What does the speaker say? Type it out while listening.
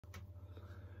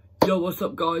Yo, what's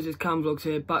up guys, it's Cam Vlogs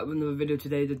here, back with another video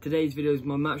today. Today's video is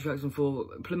my match reaction for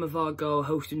Plymouth Argyle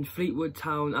hosting Fleetwood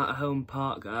Town at a home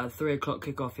park. 3 o'clock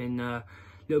kickoff in a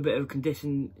little bit of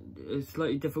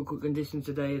slightly difficult conditions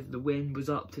today as the wind was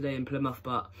up today in Plymouth,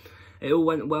 but it all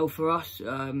went well for us.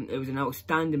 It was an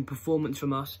outstanding performance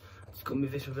from us. Just got to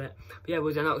move this a bit. But yeah, it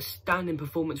was an outstanding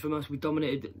performance from us. We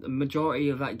dominated the majority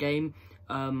of that game.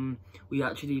 We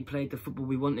actually played the football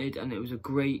we wanted, and it was a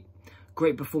great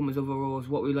performance overall. Is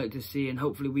what we like to see, and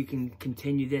hopefully we can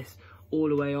continue this all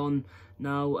the way on.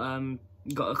 Now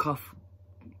got a cough.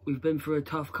 We've been through a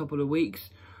tough couple of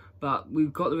weeks, but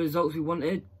we've got the results we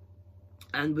wanted,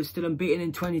 and we're still unbeaten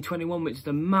in 2021, which is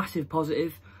a massive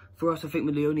positive for us. I think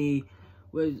we're the only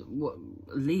we're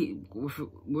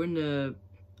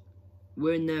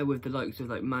in there with the likes of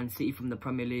like Man City from the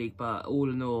Premier League, but all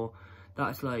in all,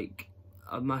 that's like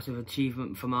a massive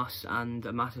achievement from us and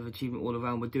a massive achievement all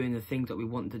around. We're doing the things that we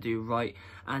want to do right.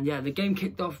 And yeah, the game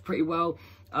kicked off pretty well.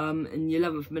 In the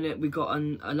 11th minute we got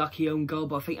a lucky own goal,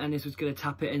 but I think Ennis was going to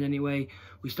tap it in anyway.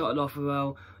 We started off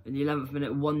well. In the 11th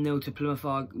minute, 1-0 to Plymouth,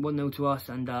 1-0 to us,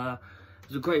 and it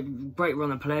was a great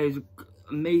run of play. It was an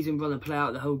amazing run of play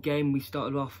out the whole game. We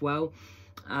started off well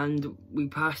and we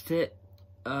passed it.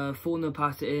 4-0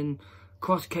 passed it in.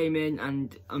 Cross came in,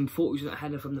 and unfortunate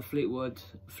header from the Fleetwood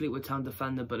Town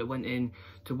defender, but it went in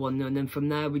to 1-0. And then from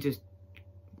there we just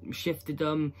shifted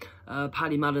them.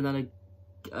 Paddy Madden had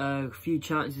a few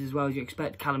chances as well, as you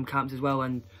expect. Callum Camps as well,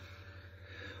 and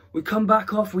we come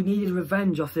back off. We needed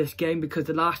revenge off this game because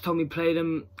the last time we played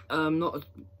them,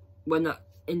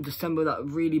 in December, that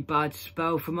really bad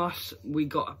spell from us, we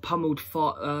got pummeled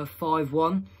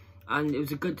 5-1, and it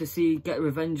was good to get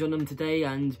revenge on them today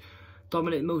and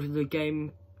dominate most of the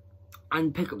game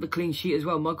and pick up the clean sheet as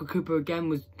well. Michael Cooper again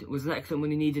was excellent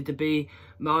when he needed to be.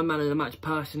 My man of the match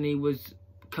personally was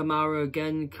Kamara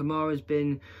again. Kamara's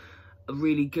been a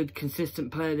really good, consistent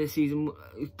player this season.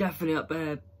 He's definitely up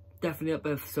there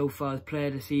so far as player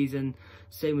of the season.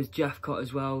 Same as Jeffcott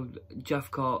as well.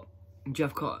 Jeffcott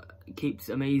keeps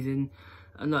amazing.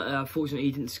 And unfortunately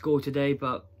he didn't score today,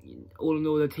 but all in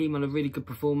all the team had a really good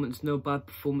performance. No bad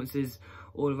performances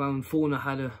all around. Fauna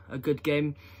had a good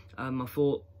game. I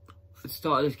thought at the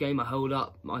start of this game I hold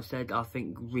up. I said I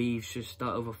think Reeves should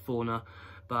start over Fauna,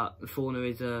 but Fauna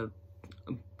is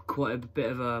quite a bit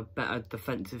of a better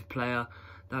defensive player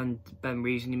than Ben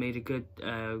Reeves, and he made a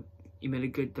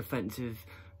good defensive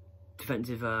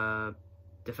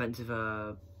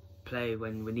play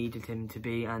when we needed him to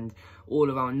be. And all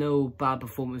around, no bad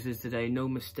performances today, no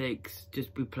mistakes. Just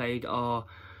we played our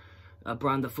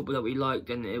brand of football that we liked,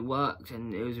 and it worked,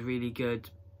 and it was a really good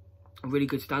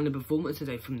standard performance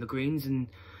today from the Greens, and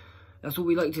that's what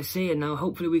we like to see. And now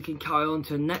hopefully we can carry on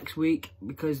to next week,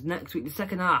 because next week, the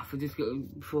second half,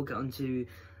 before I get on to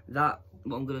that,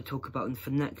 what I'm going to talk about for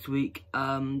next week,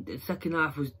 the second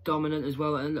half was dominant as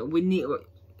well, and we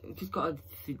just got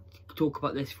to talk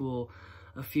about this for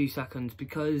a few seconds,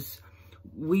 because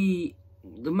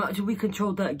the match we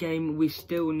controlled that game, we're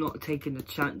still not taking the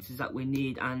chances that we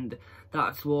need, and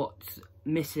that's what's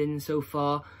missing so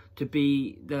far to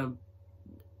be the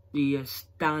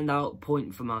standout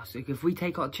point from us. Like, if we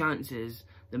take our chances,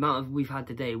 the amount we've had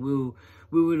today, we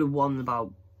would have won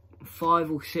about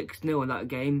 5 or 6-0 in that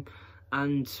game.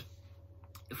 And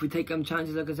if we take them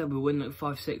chances, like I said, we'll win like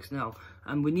 5-6 now.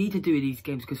 And we need to do these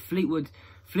games, because Fleetwood's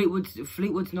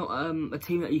not a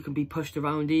team that you can be pushed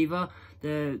around either.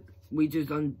 We just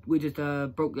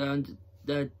broke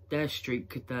their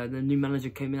streak. The new manager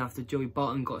came in after Joey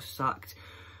Barton got sacked,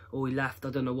 or he left. I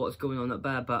don't know what's going on up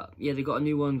there, but yeah, they got a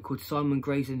new one called Simon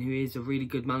Grayson, who is a really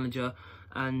good manager,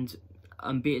 and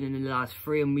unbeaten in the last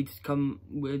 3. And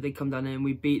they come down here and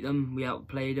we beat them. We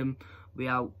outplayed them.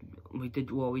 We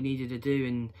did what we needed to do.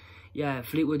 And yeah,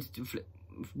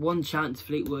 one chance,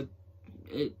 Fleetwood,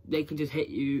 they can just hit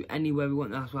you anywhere we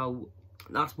want. That's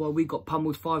why we got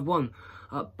pummeled 5-1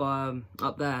 up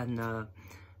there, and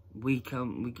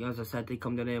as I said, they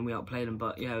come down here and we outplayed them.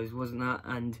 But yeah, it wasn't that,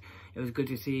 and it was good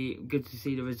to see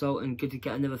the result, and good to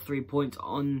get another 3 points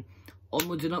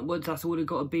onwards and upwards. That's all it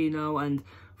got to be now. And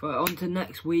on to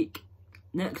next week.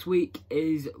 Next week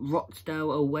is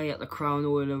Rochdale away at the Crown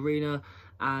Oil Arena,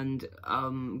 and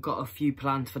got a few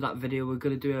plans for that video. We're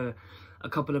going to do a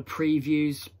couple of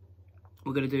previews.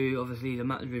 We're going to do obviously the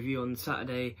match review on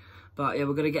Saturday, but yeah,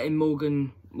 we're going to get in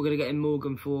Morgan. We're going to get in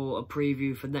Morgan for a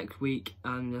preview for next week,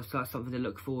 and that's something to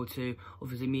look forward to.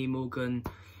 Obviously, me and Morgan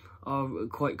are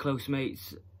quite close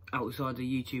mates outside the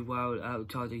YouTube world,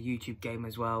 outside the YouTube game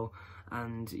as well.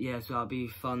 And yeah, so that'll be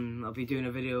fun. I'll be doing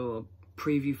a video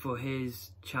preview for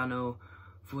his channel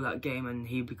for that game, and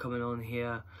he'll be coming on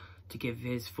here to give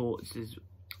his thoughts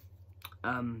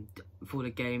for the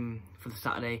game for the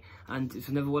Saturday, and it's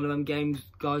another one of them games,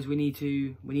 guys. We need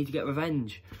to get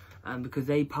revenge, and because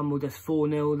they pummeled us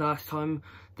 4-0 last time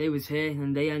they was here,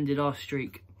 and they ended our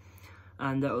streak,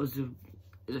 and that was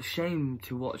a shame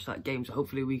to watch that game. So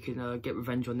hopefully we can get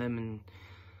revenge on them and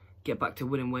get back to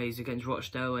winning ways against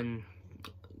Rochdale and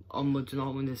onwards and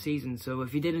onwards in the season. So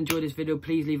if you did enjoy this video,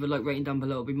 please leave a like rating down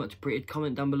below. It'll be much appreciated.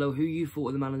 Comment down below who you thought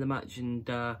of the man of the match and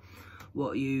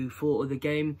what you thought of the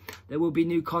game. There will be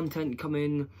new content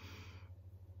coming.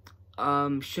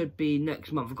 Should be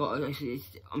next month.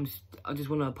 I just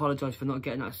want to apologise for not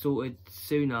getting that sorted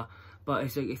sooner, but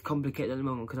it's complicated at the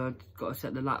moment because I've got to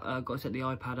set the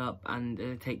iPad up, and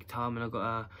it'll take time, and I've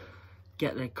got to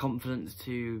get the confidence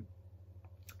to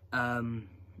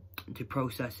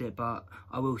process it, but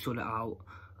I will sort it out.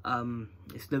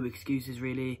 It's no excuses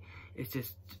really, it's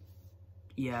just,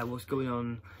 yeah, what's going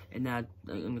on in there,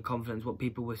 in the confidence, what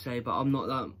people will say, but I'm not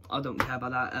that, I don't care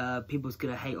about that. People's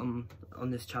gonna hate on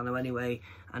this channel anyway,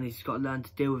 and he's got to learn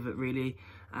to deal with it really,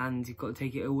 and you've got to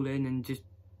take it all in and just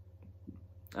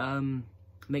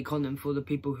make content for the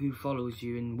people who follows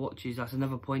you and watches. That's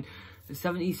another point.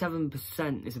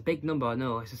 77% is a big number, I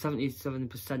know. It's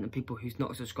 77% of people who's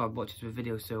not subscribed watches the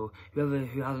videos. So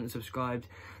who hasn't subscribed,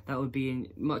 that would be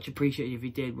much appreciated if you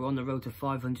did. We're on the road to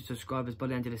 500 subscribers by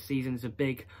the end of the season. It's a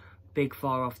big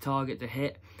far off target to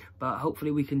hit, but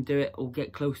hopefully we can do it or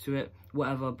get close to it,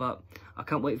 whatever. But I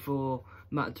can't wait for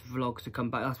Matt vlogs to come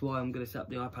back. That's why I'm going to set up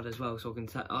the iPad as well, so I can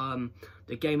set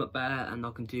the game up there, and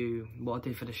I can do what I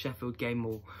did for the Sheffield game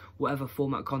or whatever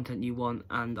format content you want,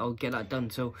 and I'll get that done.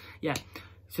 So yeah,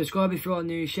 subscribe if you are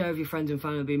new, share with your friends and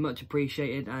family, would be much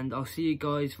appreciated, and I'll see you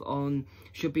guys on,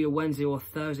 should be a Wednesday or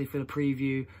Thursday for the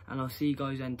preview, and I'll see you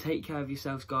guys then. Take care of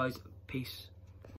yourselves, guys. Peace.